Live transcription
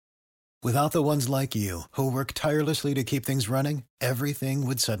Without the ones like you, who work tirelessly to keep things running, everything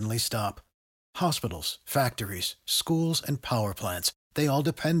would suddenly stop. Hospitals, factories, schools, and power plants, they all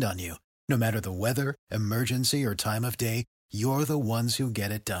depend on you. No matter the weather, emergency, or time of day, you're the ones who get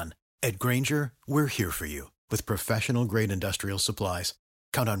it done. At Grainger, we're here for you with professional-grade industrial supplies.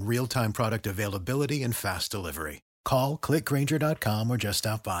 Count on real-time product availability and fast delivery. Call, clickgrainger.com, or just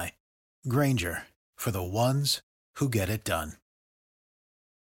stop by. Grainger, for the ones who get it done.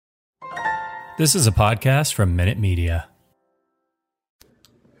 This is a podcast from Minute Media.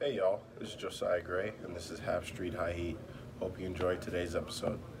 Hey y'all, this is Josiah Gray, and this is Half Street High Heat. Hope you enjoyed today's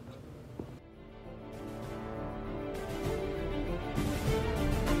episode.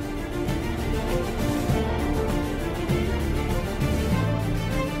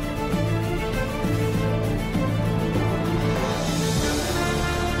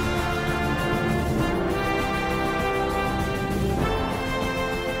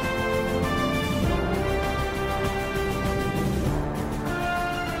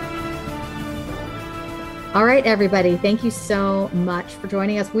 All right, everybody. Thank you so much for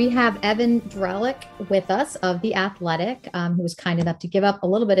joining us. We have Evan Drellich with us of The Athletic, who was kind enough to give up a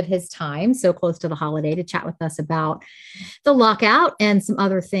little bit of his time so close to the holiday to chat with us about the lockout and some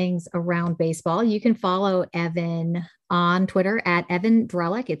other things around baseball. You can follow Evan on Twitter at Evan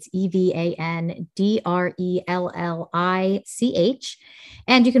Drellich. It's EvanDrellich.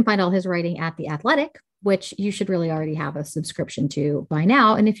 And you can find all his writing at The Athletic, which you should really already have a subscription to by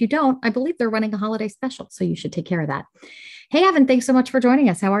now. And if you don't, I believe they're running a holiday special, so you should take care of that. Hey, Evan, thanks so much for joining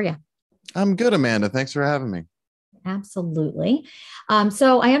us. How are you? I'm good, Amanda. Thanks for having me. Absolutely.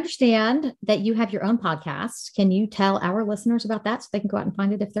 So I understand that you have your own podcast. Can you tell our listeners about that so they can go out and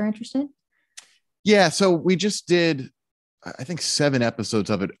find it if they're interested? Yeah, so we just did, I think, 7 episodes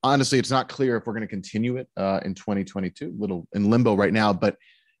of it. Honestly, it's not clear if we're going to continue it in 2022, a little in limbo right now, but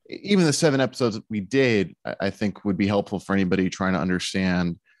even the 7 episodes that we did, I think would be helpful for anybody trying to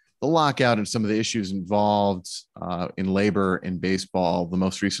understand the lockout and some of the issues involved in labor in baseball. The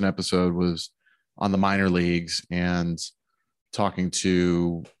most recent episode was on the minor leagues and talking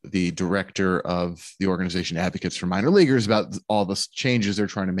to the director of the organization Advocates for Minor Leaguers about all the changes they're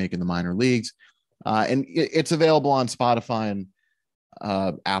trying to make in the minor leagues. And it's available on Spotify and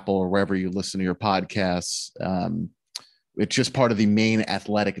Apple or wherever you listen to your podcasts. It's just part of the main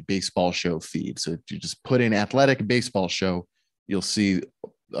Athletic Baseball Show feed. So if you just put in Athletic Baseball Show, you'll see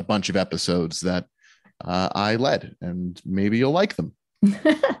a bunch of episodes that I led, and maybe you'll like them.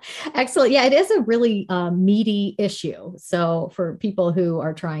 Excellent. Yeah, it is a really meaty issue. So for people who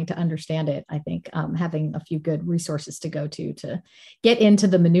are trying to understand it, I think having a few good resources to go to get into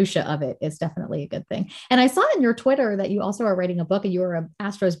the minutia of it is definitely a good thing. And I saw in your Twitter that you also are writing a book, and you are an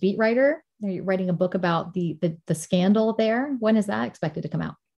Astros beat writer. Are you writing a book about the scandal there? When is that expected to come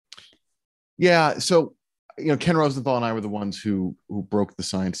out? Yeah. So, Ken Rosenthal and I were the ones who broke the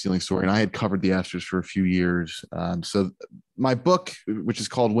sign stealing story, and I had covered the Astros for a few years. So my book, which is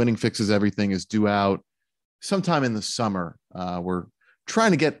called Winning Fixes Everything, is due out sometime in the summer. We're trying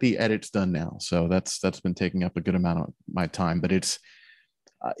to get the edits done now. So that's been taking up a good amount of my time, but it's,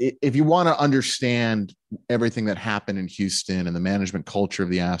 if you want to understand everything that happened in Houston and the management culture of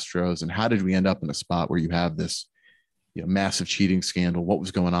the Astros and how did we end up in a spot where you have this massive cheating scandal, what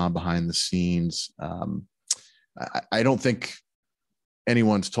was going on behind the scenes, I don't think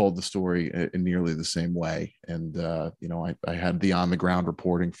anyone's told the story in nearly the same way. And, I had the on the ground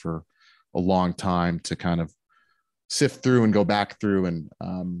reporting for a long time to kind of sift through and go back through. And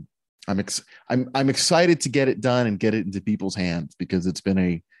I'm excited to get it done and get it into people's hands because it's been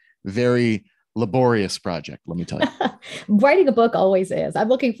a very laborious project. Let me tell you. Writing a book always is. I'm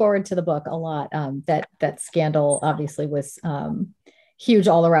looking forward to the book a lot. That scandal obviously was huge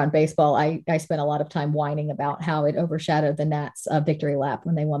all around baseball. I spent a lot of time whining about how it overshadowed the Nats victory lap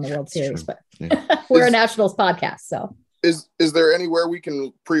when they won the World Series, but yeah. We're a Nationals podcast. So is there anywhere we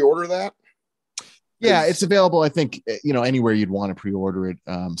can pre-order that? Yeah, it's available. I think, anywhere you'd want to pre-order it.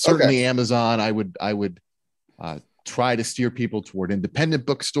 Certainly okay. Amazon. I would try to steer people toward independent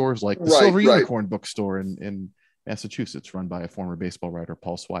bookstores like the Silver Unicorn bookstore in Massachusetts, run by a former baseball writer,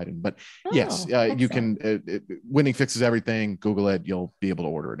 Paul Swiden. But yes, you can, Winning Fixes Everything, Google it. You'll be able to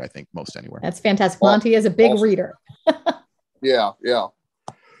order it, I think, most anywhere. That's fantastic. Monty is a big reader. Yeah.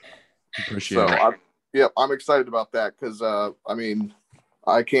 Appreciate it. I'm excited about that because,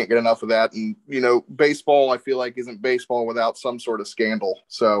 I can't get enough of that. And, baseball, I feel like isn't baseball without some sort of scandal.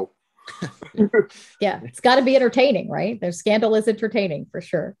 So. Yeah, it's got to be entertaining, right? Their scandal is entertaining for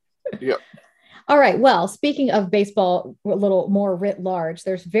sure. Yeah. All right. Well, speaking of baseball, a little more writ large,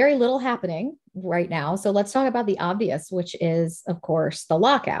 there's very little happening right now. So let's talk about the obvious, which is, of course, the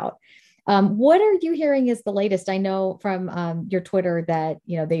lockout. What are you hearing is the latest? I know from your Twitter that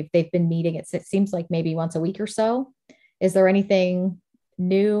they've been meeting. It seems like maybe once a week or so. Is there anything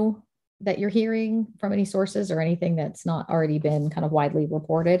new that you're hearing from any sources, or anything that's not already been kind of widely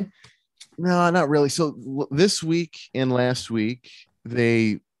reported? No, not really. So this week and last week,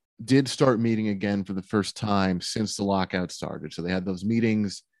 they did start meeting again for the first time since the lockout started. So they had those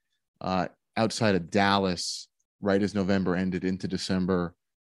meetings outside of Dallas right as November ended into December,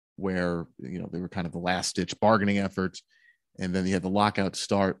 where they were kind of the last ditch bargaining efforts. And then they had the lockout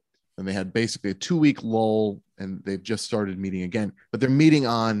start, and they had basically a 2-week lull, and they've just started meeting again, but they're meeting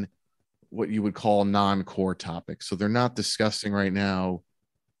on what you would call non-core topics. So they're not discussing right now,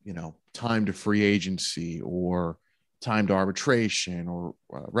 time to free agency or time to arbitration or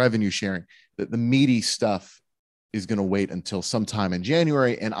revenue sharing. The meaty stuff is going to wait until sometime in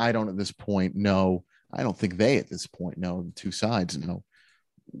January. And I don't at this point know, I don't think they at this point know, the two sides know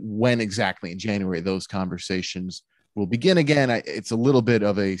when exactly in January those conversations will begin again. It's a little bit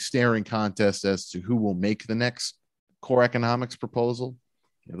of a staring contest as to who will make the next core economics proposal.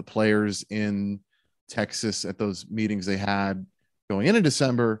 The players in Texas at those meetings they had going into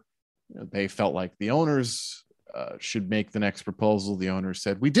December, they felt like the owners should make the next proposal. The owners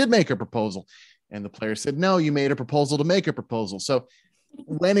said, we did make a proposal. And the players said, no, you made a proposal to make a proposal. So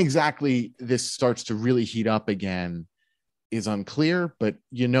when exactly this starts to really heat up again is unclear, but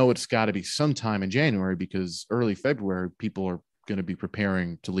it's got to be sometime in January, because early February, people are going to be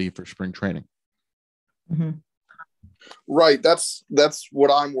preparing to leave for spring training. Mm-hmm. Right. That's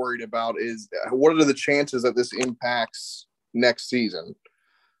what I'm worried about, is what are the chances that this impacts next season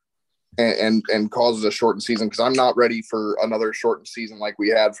and causes a shortened season? Because I'm not ready for another shortened season like we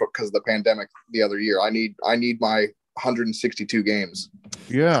had because of the pandemic the other year. I need my 162 games.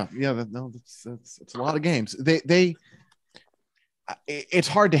 Yeah. That's a lot of games. It's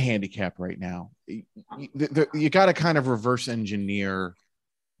hard to handicap right now. You got to kind of reverse engineer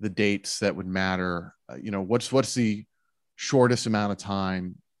the dates that would matter. What's the shortest amount of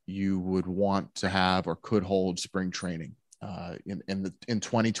time you would want to have or could hold spring training in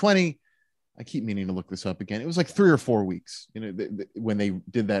 2020? I keep meaning to look this up again. It was like 3 or 4 weeks, when they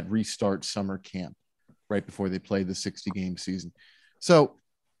did that restart summer camp right before they played the 60-game season. So,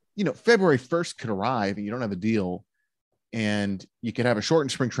 February 1st could arrive and you don't have a deal, and you could have a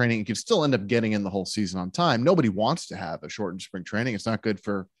shortened spring training. You could still end up getting in the whole season on time. Nobody wants to have a shortened spring training. It's not good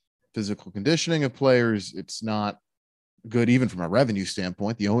for physical conditioning of players. It's not good even from a revenue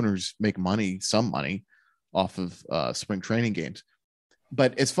standpoint. The owners make some money off of spring training games.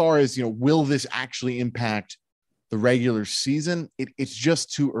 But as far as, will this actually impact the regular season? It's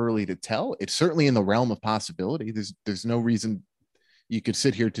just too early to tell. It's certainly in the realm of possibility. There's no reason you could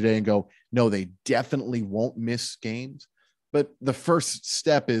sit here today and go, no, they definitely won't miss games. But the first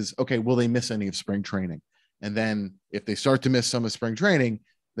step is, okay, will they miss any of spring training? And then if they start to miss some of spring training,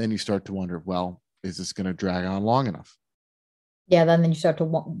 then you start to wonder, well, is this going to drag on long enough? Yeah, then you start to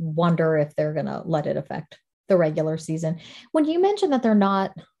wonder if they're going to let it affect the regular season. When you mentioned that they're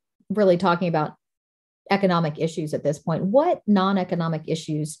not really talking about economic issues at this point, what non-economic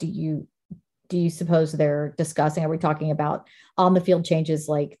issues do you suppose they're discussing? Are we talking about on the field changes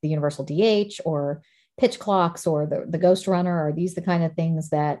like the universal DH or pitch clocks or the ghost runner? Are these the kind of things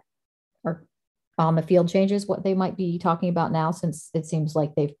that are on the field changes, what they might be talking about now, since it seems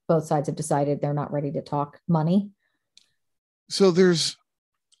like both sides have decided they're not ready to talk money? So there's,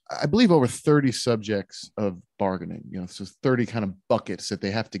 I believe, over 30 subjects of bargaining, so 30 kind of buckets that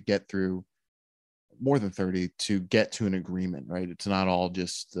they have to get through, more than 30 to get to an agreement, right? It's not all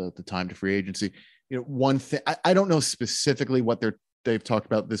just the time to free agency. One thing, I don't know specifically what they've talked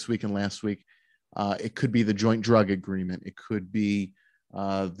about this week and last week. It could be the joint drug agreement. It could be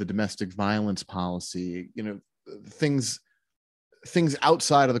the domestic violence policy, things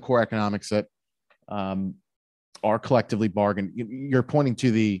outside of the core economics that are collectively bargained. You're pointing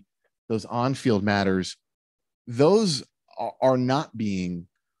to those on-field matters. Those are not being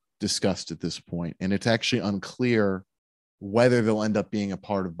discussed at this point, and it's actually unclear whether they'll end up being a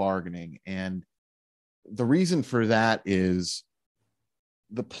part of bargaining. And the reason for that is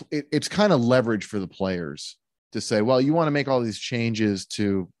it's kind of leverage for the players to say, well, you want to make all these changes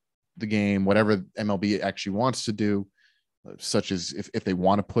to the game, whatever MLB actually wants to do, such as if they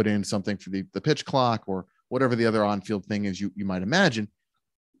want to put in something for the pitch clock or whatever the other on-field thing is you might imagine.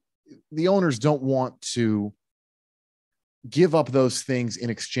 The owners don't want to give up those things in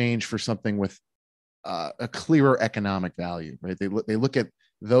exchange for something with a clearer economic value, right? They look at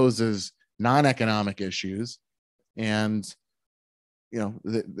those as non-economic issues, and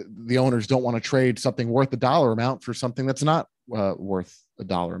the owners don't want to trade something worth a dollar amount for something that's not worth a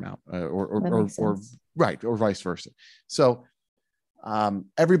dollar amount, or right, or vice versa. So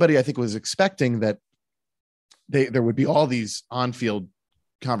everybody, I think, was expecting that there would be all these on-field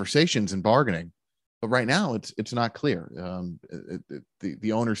conversations and bargaining, but right now it's not clear.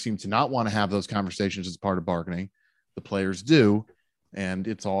 The owners seem to not want to have those conversations as part of bargaining. The players do, and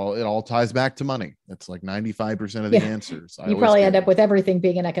it all ties back to money. That's like 95% of the answers. You probably end up with everything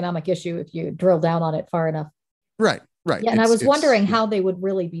being an economic issue if you drill down on it far enough. Right. Yeah, and I was wondering how they would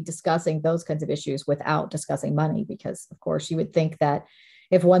really be discussing those kinds of issues without discussing money, because of course you would think that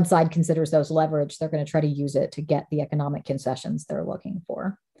if one side considers those leverage, they're going to try to use it to get the economic concessions they're looking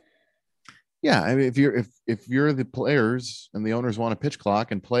for. Yeah, I mean, if you're the players and the owners want a pitch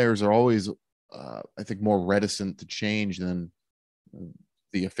clock, and players are always, I think, more reticent to change than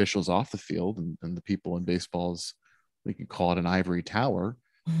the officials off the field and the people in baseball's, we could call it an ivory tower.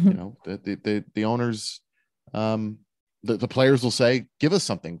 You know, the owners, the players will say, give us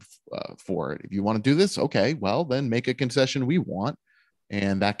something for it. If you want to do this, okay, well, then make a concession we want.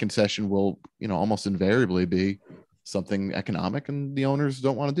 And that concession will, almost invariably be something economic, and the owners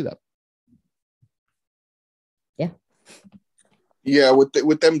don't want to do that. Yeah. Yeah.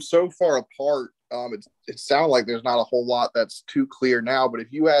 With them so far apart, it sounds like there's not a whole lot that's too clear now, but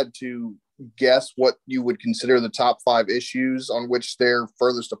if you had to guess what you would consider the top 5 issues on which they're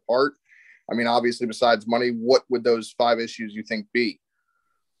furthest apart, I mean, obviously besides money, what would those 5 issues you think be?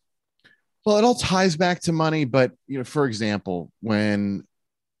 Well, it all ties back to money, but for example, when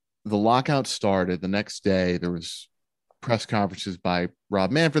the lockout started, the next day there was press conferences by Rob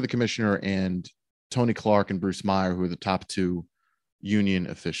Manfred, the commissioner, and Tony Clark and Bruce Meyer, who are the top 2 union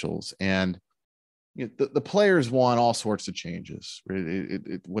officials. And the players want all sorts of changes.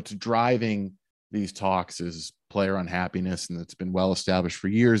 What's driving these talks is player unhappiness, and it's been well established for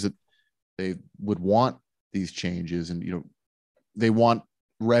years that they would want these changes, and they want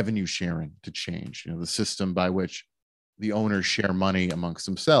revenue sharing to change. The system by which the owners share money amongst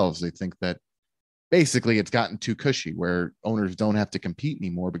themselves. They think that basically it's gotten too cushy, where owners don't have to compete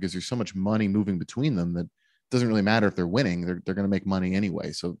anymore because there's so much money moving between them that it doesn't really matter if they're winning. They're going to make money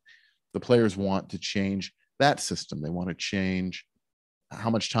anyway. So the players want to change that system. They want to change how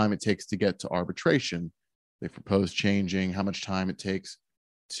much time it takes to get to arbitration. They propose changing how much time it takes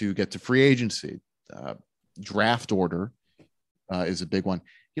to get to free agency. Draft order is a big one.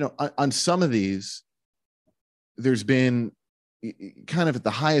 On some of these, there's been kind of at the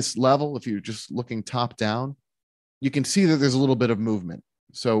highest level, if you're just looking top down, you can see that there's a little bit of movement.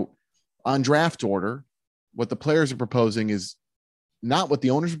 So on draft order, what the players are proposing is not what the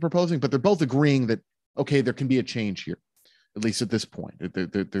owners are proposing, but they're both agreeing that, okay, there can be a change here, at least at this point.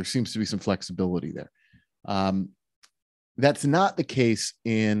 There seems to be some flexibility there. That's not the case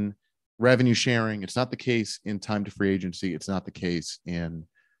in revenue sharing. It's not the case in time to free agency. It's not the case in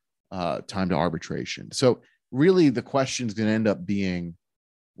time to arbitration. So really the question is going to end up being,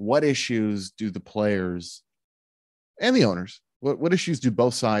 what issues do the players and the owners, what issues do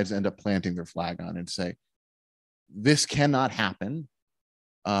both sides end up planting their flag on and say, this cannot happen.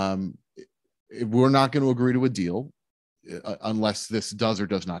 We're not going to agree to a deal unless this does or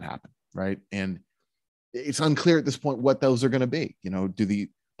does not happen. Right. And it's unclear at this point what those are going to be. Do the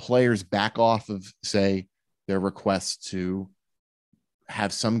players back off of, say, their requests to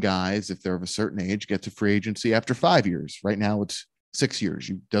have some guys, if they're of a certain age, get to free agency after 5 years? Right now it's 6 years.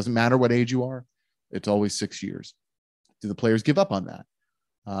 It doesn't matter what age you are. It's always 6 years. Do the players give up on that?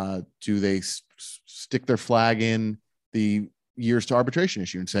 Do they stick their flag in the years to arbitration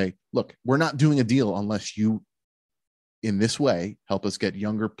issue and say, look, we're not doing a deal unless you, in this way, help us get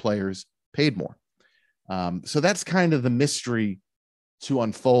younger players paid more? So that's kind of the mystery to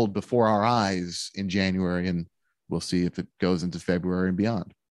unfold before our eyes in January, and we'll see if it goes into February and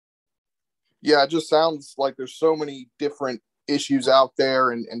beyond. Yeah, it just sounds like there's so many different issues out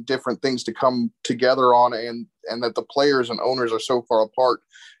there and different things to come together on, and that the players and owners are so far apart.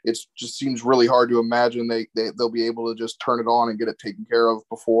 It just seems really hard to imagine they'll be able to just turn it on and get it taken care of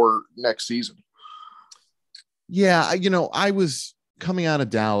before next season. Yeah, I was coming out of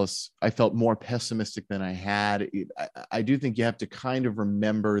Dallas, I felt more pessimistic than I had. I do think you have to kind of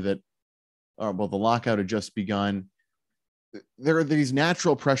remember that, the lockout had just begun. There are these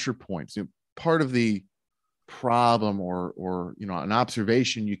natural pressure points. Part of the problem or an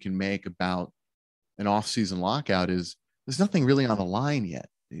observation you can make about an off-season lockout is there's nothing really on the line yet.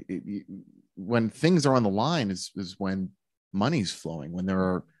 When things are on the line is when money's flowing, when there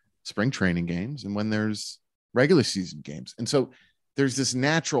are spring training games and when there's regular season games. And so there's this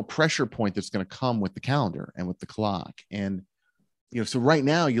natural pressure point that's going to come with the calendar and with the clock. And, so right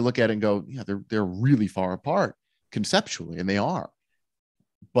now you look at it and go, yeah, they're really far apart. conceptually, and they are.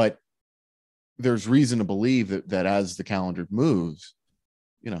 But there's reason to believe that as the calendar moves,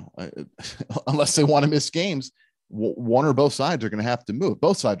 unless they want to miss games, one or both sides are going to have to move.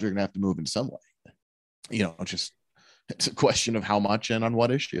 Both sides are going to have to move in some way. It's a question of how much and on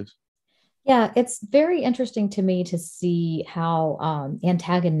what issues. Yeah, it's very interesting to me to see how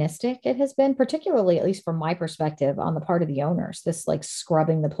antagonistic it has been, particularly, at least from my perspective, on the part of the owners. This like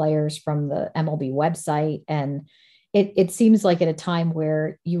scrubbing the players from the MLB website. And it seems like at a time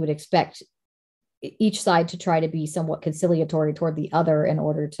where you would expect each side to try to be somewhat conciliatory toward the other in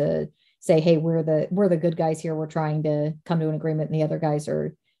order to say, hey, we're the good guys here. We're trying to come to an agreement, and the other guys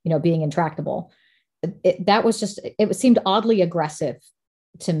are, being intractable. It seemed oddly aggressive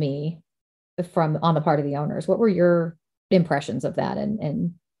to me on the part of the owners. What were your impressions of that?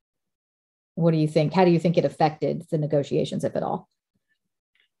 And what do you think? How do you think it affected the negotiations, if at all?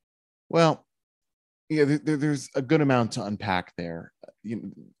 Well, yeah, there's a good amount to unpack there.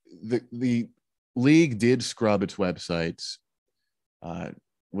 The league did scrub its websites,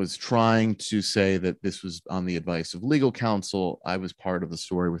 was trying to say that this was on the advice of legal counsel. I was part of the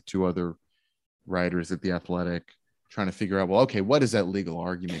story with two other writers at The Athletic trying to figure out, well, okay, what is that legal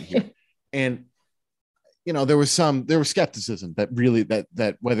argument here? And, there was skepticism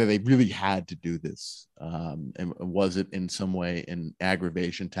that whether they really had to do this, and was it in some way an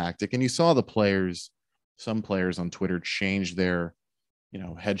aggravation tactic? And you saw some players on Twitter change their,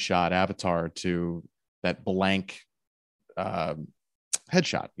 headshot avatar to that blank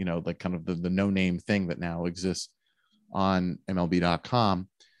headshot, like kind of the no name thing that now exists on MLB.com.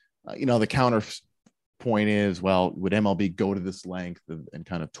 The counter point is, well, would MLB go to this length and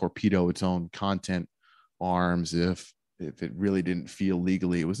kind of torpedo its own content arms if it really didn't feel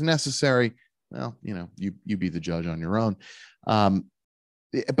legally it was necessary? Well, you be the judge on your own.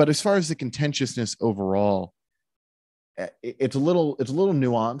 But as far as the contentiousness overall, it's a little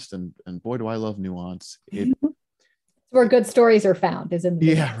nuanced, and boy, do I love nuance. It's where good stories are found, is in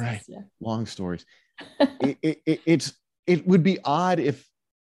the right. Yeah. Long stories. It would be odd if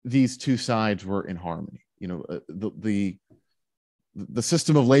these two sides were in harmony. The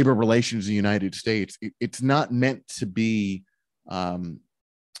system of labor relations in the United States, it's not meant to be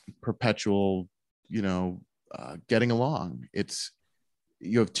perpetual, getting along.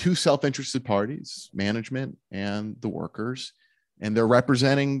 You have two self-interested parties, management and the workers, and they're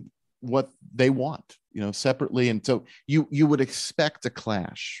representing what they want, separately. And so you would expect a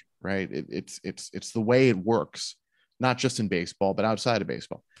clash, right? It's the way it works, not just in baseball, but outside of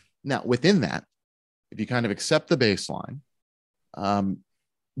baseball. Now, within that, if you kind of accept the baseline,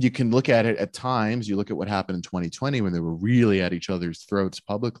 you can look at it at times. You look at what happened in 2020 when they were really at each other's throats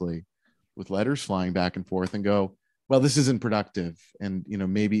publicly with letters flying back and forth, and go, well, this isn't productive. And,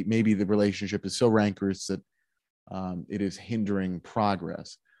 maybe the relationship is so rancorous that it is hindering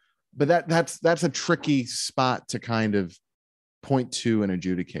progress. But that's a tricky spot to kind of point to and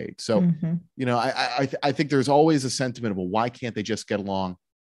adjudicate. So, I think there's always a sentiment of, well, why can't they just get along?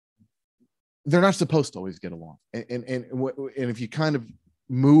 They're not supposed to always get along. And if you kind of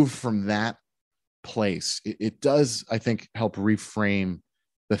move from that place, it does, I think, help reframe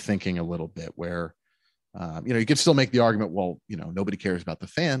the thinking a little bit, where, you can still make the argument, well, nobody cares about the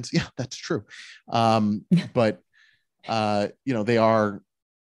fans. Yeah, that's true. But, they are,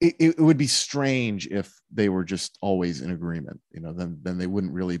 it would be strange if they were just always in agreement, then they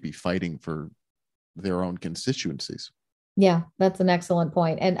wouldn't really be fighting for their own constituencies. Yeah, that's an excellent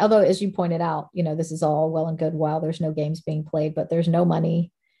point. And although, as you pointed out, this is all well and good while there's no games being played, but there's no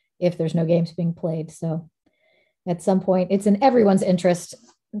money if there's no games being played. So at some point, it's in everyone's interest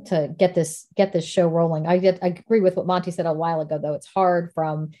to get this show rolling. I agree with what Monty said a while ago, though. It's hard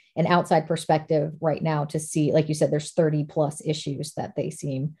from an outside perspective right now to see, like you said, there's 30 plus issues that they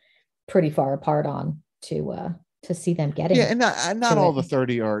seem pretty far apart on to see them getting. Yeah, and not all the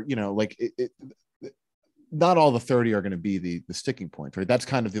 30 are, not all the 30 are going to be the sticking point, right? That's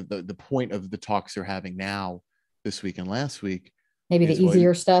kind of the point of the talks they're having now this week and last week. Maybe the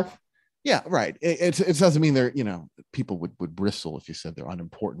easier stuff. Yeah, right. It doesn't mean they're, people would bristle if you said they're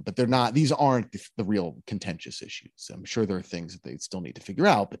unimportant, but they're not. These aren't the real contentious issues. I'm sure there are things that they still need to figure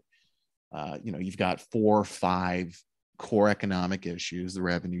out, but you've got 4 or 5 core economic issues: the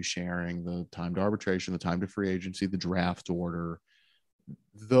revenue sharing, the time to arbitration, the time to free agency, the draft order.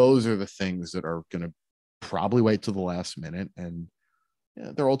 Those are the things that are going to probably wait till the last minute, and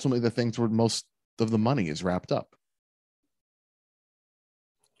they're ultimately the things where most of the money is wrapped up.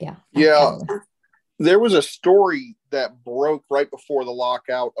 Yeah. There was a story that broke right before the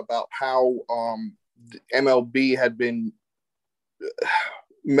lockout about how MLB had been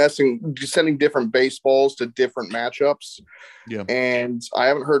sending different baseballs to different matchups. Yeah. And I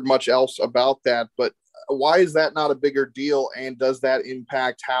haven't heard much else about that, but why is that not a bigger deal? And does that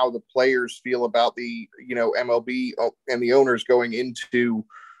impact how the players feel about the, MLB and the owners going into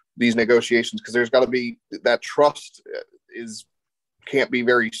these negotiations? Because there's got to be that trust can't be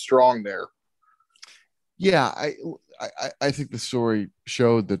very strong there. Yeah, I think the story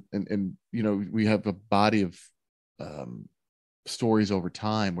showed that, and we have a body of stories over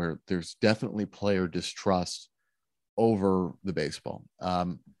time where there's definitely player distrust over the baseball.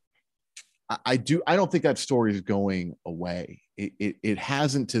 I don't think that story is going away. It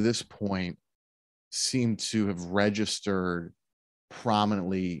hasn't to this point seemed to have registered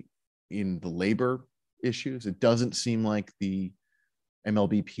prominently in the labor issues. It doesn't seem like the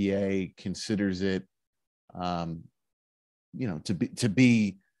MLBPA considers it to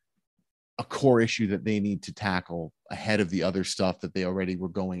be a core issue that they need to tackle ahead of the other stuff that they already were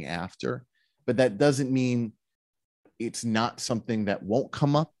going after. But that doesn't mean it's not something that won't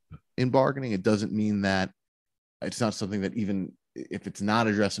come up in bargaining. It doesn't mean that it's not something that, even if it's not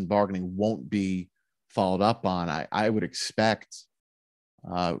addressed in bargaining, won't be followed up on. I would expect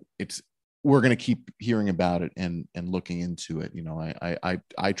we're going to keep hearing about it and looking into it.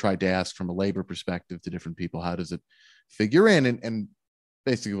 I tried to ask from a labor perspective to different people, how does it figure in? And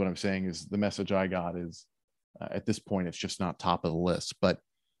basically what I'm saying is the message I got is at this point, it's just not top of the list. But,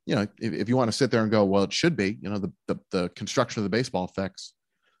 if you want to sit there and go, well, it should be, the construction of the baseball affects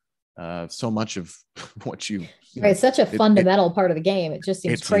so much of what it's such a fundamental part of the game. It just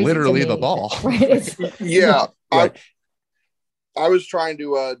seems it's crazy literally to me, the ball. Right? Yeah. Right. I was trying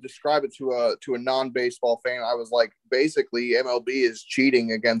to describe it to a non-baseball fan. I was like, basically MLB is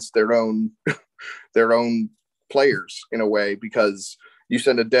cheating against their own players in a way, because you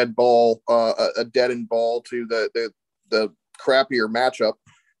send a dead ball, a deadened ball to the crappier matchup,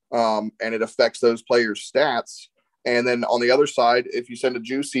 and it affects those players' stats. And then on the other side, if you send a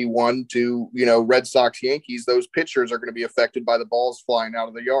juicy one to, Red Sox, Yankees, those pitchers are going to be affected by the balls flying out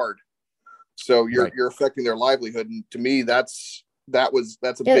of the yard. So you're affecting their livelihood. And to me, that's a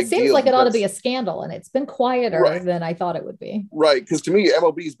big deal. It seems like it ought to be a scandal, and it's been quieter than I thought it would be. Right. Because to me,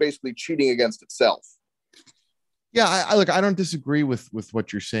 MLB is basically cheating against itself. Yeah. I don't disagree with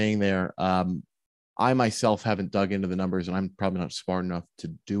what you're saying there. I myself haven't dug into the numbers, and I'm probably not smart enough to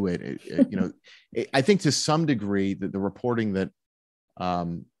do it. I think to some degree that the reporting that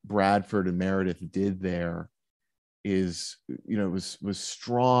Bradford and Meredith did there is, was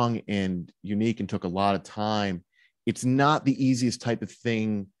strong and unique and took a lot of time. It's not the easiest type of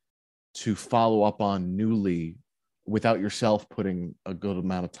thing to follow up on newly without yourself putting a good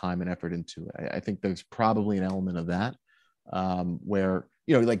amount of time and effort into it. I think there's probably an element of that where,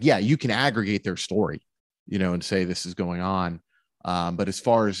 you can aggregate their story, and say this is going on. But as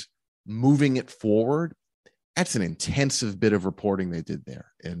far as moving it forward, that's an intensive bit of reporting they did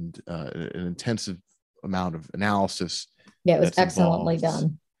there, and an intensive amount of analysis. Yeah, it was excellently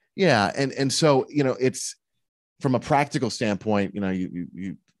done. Yeah. And so, it's from a practical standpoint,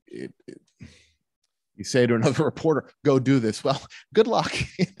 you say to another reporter, go do this. Well, good luck.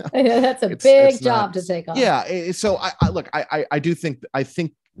 That's a big job to take on. Yeah. So I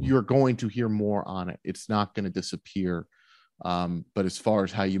think you're going to hear more on it. It's not going to disappear. But as far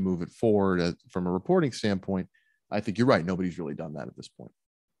as how you move it forward from a reporting standpoint, I think you're right. Nobody's really done that at this point.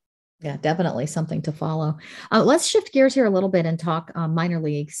 Yeah, definitely something to follow. Let's shift gears here a little bit and talk minor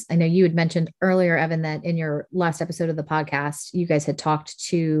leagues. I know you had mentioned earlier, Evan, that in your last episode of the podcast, you guys had talked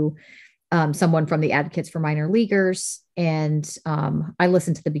to someone from the Advocates for Minor Leaguers. And I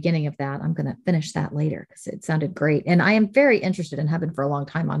listened to the beginning of that. I'm going to finish that later because it sounded great. And I am very interested and have been for a long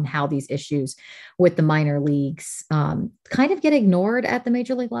time on how these issues with the minor leagues kind of get ignored at the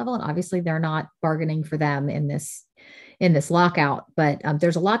major league level. And obviously they're not bargaining for them in this lockout, but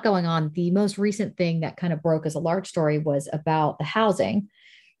there's a lot going on. The most recent thing that kind of broke as a large story was about the housing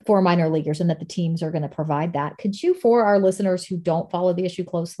for minor leaguers and that the teams are going to provide that. Could you, for our listeners who don't follow the issue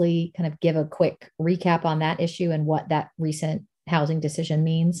closely, kind of give a quick recap on that issue and what that recent housing decision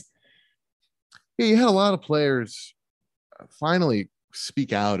means? Yeah, you had a lot of players finally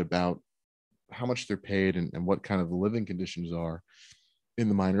speak out about how much they're paid and what kind of the living conditions are in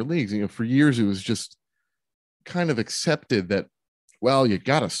the minor leagues. For years, it was just kind of accepted that, well, you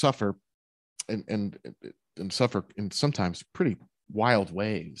got to suffer and suffer in sometimes pretty wild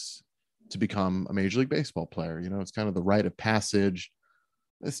ways to become a Major League Baseball player. It's kind of the rite of passage.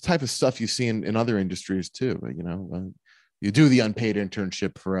 This type of stuff you see in other industries too. You do the unpaid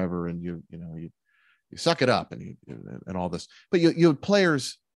internship forever, and you suck it up and all this. But you have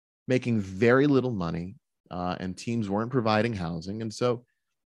players making very little money, and teams weren't providing housing, and so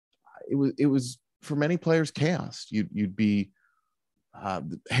it was for many players chaos. You'd be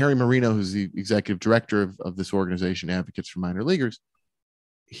Harry Marino, who's the executive director of this organization, Advocates for Minor Leaguers.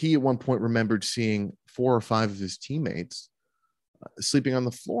 He at one point remembered seeing 4 or 5 of his teammates sleeping on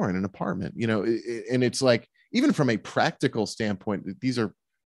the floor in an apartment, and it's like, even from a practical standpoint, these are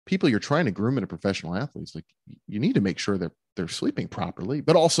people you're trying to groom into professional athletes. Like, you need to make sure they're sleeping properly,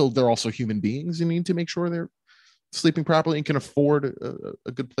 but also they're also human beings. You need to make sure they're sleeping properly and can afford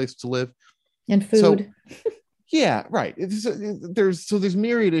a good place to live and food. So, yeah, right. There's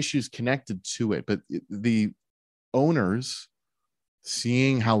myriad issues connected to it, but the owners,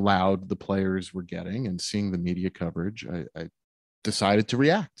 seeing how loud the players were getting and seeing the media coverage, I decided to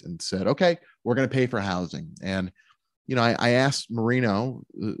react and said, okay, we're going to pay for housing. And, I asked Marino,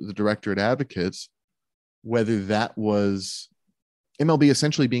 the director at Advocates, whether that was MLB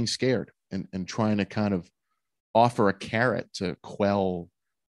essentially being scared and trying to kind of offer a carrot to quell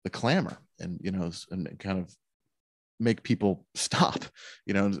the clamor and kind of make people stop,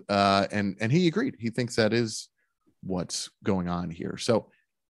 and he agreed. He thinks that is what's going on here. So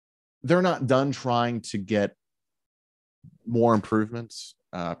they're not done trying to get more improvements,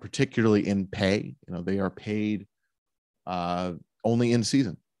 particularly in pay. They are paid only in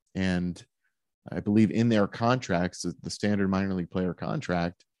season. And I believe in their contracts, the standard minor league player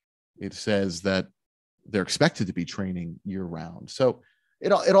contract, it says that they're expected to be training year round. So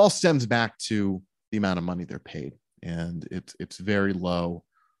it all stems back to the amount of money they're paid. And it's very low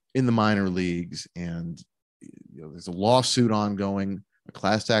in the minor leagues. And there's a lawsuit ongoing, a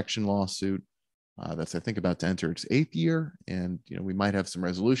class action lawsuit that's, I think, about to enter its 8th year. And we might have some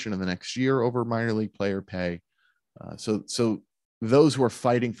resolution in the next year over minor league player pay. So those who are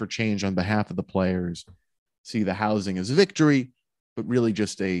fighting for change on behalf of the players see the housing as a victory, but really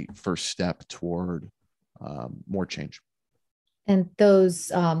just a first step toward more change. And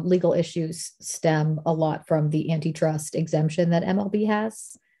those legal issues stem a lot from the antitrust exemption that MLB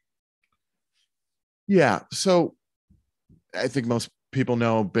has. Yeah. So I think most people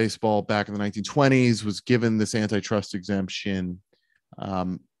know baseball back in the 1920s was given this antitrust exemption.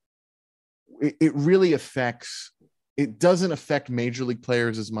 It really affects, it doesn't affect major league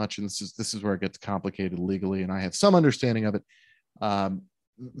players as much. And this is where it gets complicated legally. And I have some understanding of it.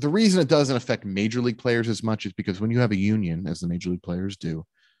 The reason it doesn't affect major league players as much is because when you have a union, as the major league players do,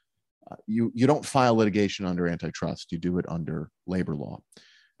 you don't file litigation under antitrust. You do it under labor law.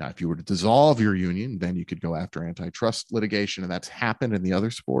 Now, if you were to dissolve your union, then you could go after antitrust litigation, and that's happened in the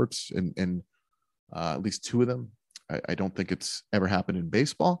other sports, and at least 2 of them. I don't think it's ever happened in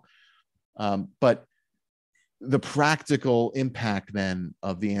baseball. But the practical impact then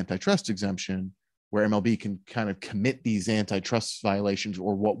of the antitrust exemption, where MLB can kind of commit these antitrust violations,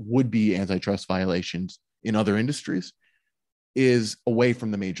 or what would be antitrust violations in other industries, is away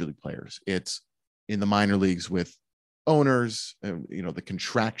from the major league players. It's in the minor leagues with owners, the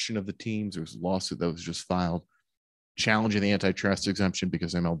contraction of the teams. There's a lawsuit that was just filed challenging the antitrust exemption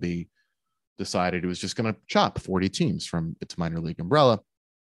because MLB decided it was just going to chop 40 teams from its minor league umbrella,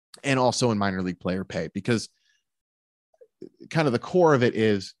 and also in minor league player pay, because kind of the core of it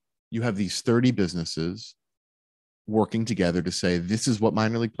is you have these 30 businesses working together to say, this is what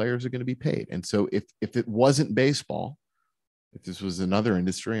minor league players are going to be paid. And so if it wasn't baseball, if this was another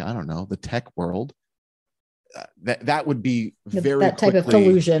industry, I don't know, the tech world, that would be that type of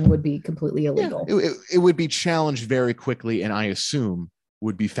collusion would be completely illegal. Yeah, it would be challenged very quickly, and I assume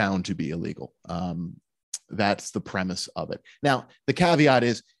would be found to be illegal. That's the premise of it. Now, the caveat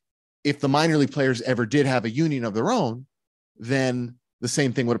is, if the minor league players ever did have a union of their own, then the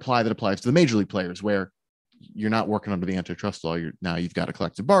same thing would apply that applies to the major league players, where you're not working under the antitrust law. You've got a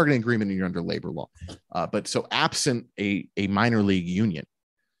collective bargaining agreement and you're under labor law. But so absent a minor league union,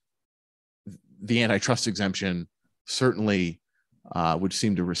 the antitrust exemption certainly would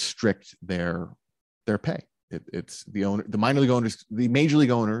seem to restrict their pay. It's the minor league owners, the major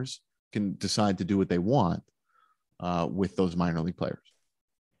league owners can decide to do what they want with those minor league players.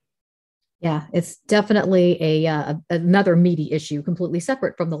 Yeah, it's definitely another meaty issue, completely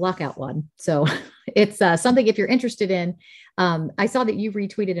separate from the lockout one. So it's something, if you're interested in, I saw that you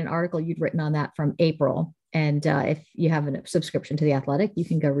retweeted an article you'd written on that from April. And if you have a subscription to The Athletic, you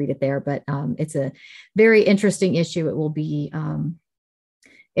can go read it there. But it's a very interesting issue. It will be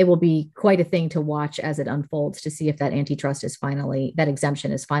quite a thing to watch as it unfolds, to see if that that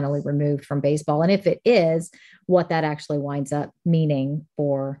exemption is finally removed from baseball. And if it is, what that actually winds up meaning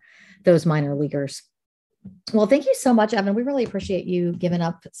for those minor leaguers. Well, thank you so much, Evan. We really appreciate you giving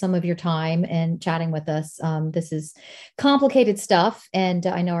up some of your time and chatting with us. This is complicated stuff, and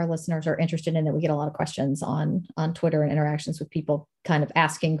I know our listeners are interested in it. We get a lot of questions on Twitter and interactions with people kind of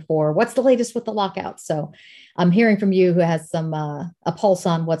asking for what's the latest with the lockout. So I'm hearing from you who has some a pulse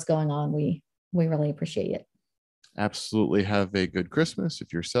on what's going on. We really appreciate it. Absolutely. Have a good Christmas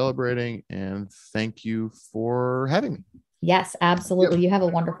if you're celebrating, and thank you for having me. Yes, absolutely. Yep. You have a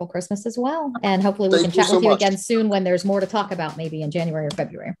wonderful Christmas as well. And hopefully we can chat with you again soon when there's more to talk about, maybe in January or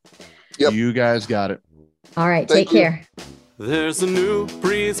February. Yep. You guys got it. All right. Take care. There's a new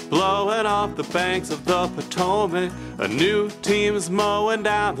breeze blowing off the banks of the Potomac. A new team's mowing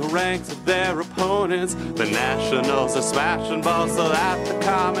down the ranks of their opponents. The Nationals are smashing balls so that the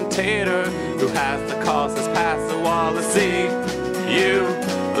commentator who has the calls has passed the wall to see you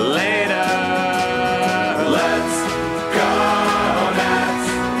later. Let's go Nats.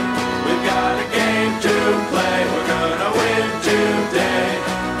 We've got a game to play. We're gonna win today.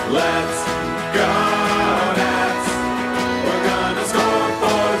 Let's go Nats. We're gonna score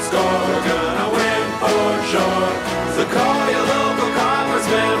for score. We're gonna win for sure. So call your local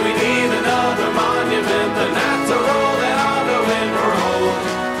congressman. We need another monument. The Nats are rolling on to win. We're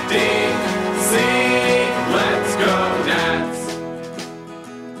holding DC. Let's go Nats.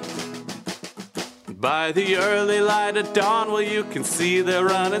 By the early light of dawn, well, you can see they're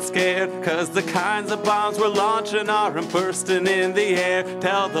running scared, 'cause the kinds of bombs we're launching aren't bursting in the air.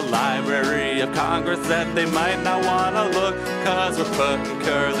 Tell the Library of Congress that they might not want to look, 'cause we're putting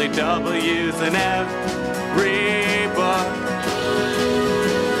curly W's in every book.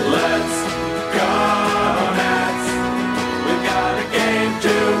 Let's go Nats. We've got a game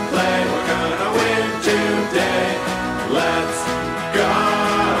to play. We're gonna win today. Let's go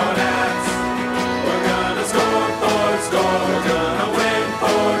Nats. We're gonna score for score. We're gonna win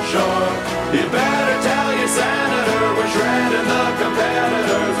for sure. You better tell your senator we're shredding the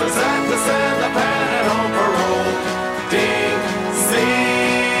competitors. We're set to send the pennant home parole. DC.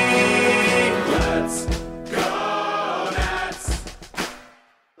 Let's go Nats.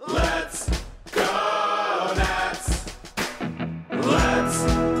 Let's go Nats. Let's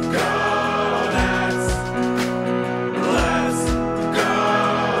go Nats. Let's go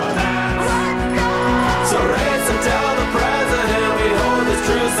Nats. So raise and tell the president we hold this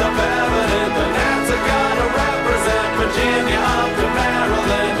truth self-evident. The Nats are gonna represent Virginia up to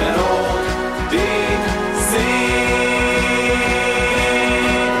Maryland and old DC.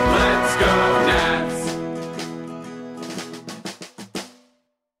 Let's go Nats.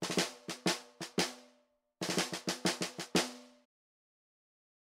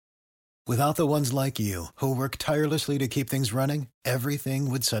 Without the ones like you, who work tirelessly to keep things running, everything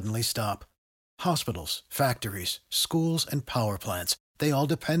would suddenly stop. Hospitals, factories, schools, and power plants, they all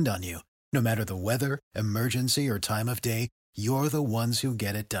depend on you. No matter the weather, emergency, or time of day, you're the ones who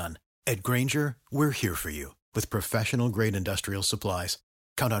get it done. At Grainger, we're here for you with professional-grade industrial supplies.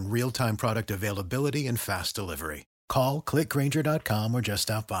 Count on real-time product availability and fast delivery. Call, click Grainger.com, or just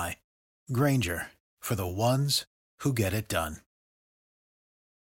stop by. Grainger, for the ones who get it done.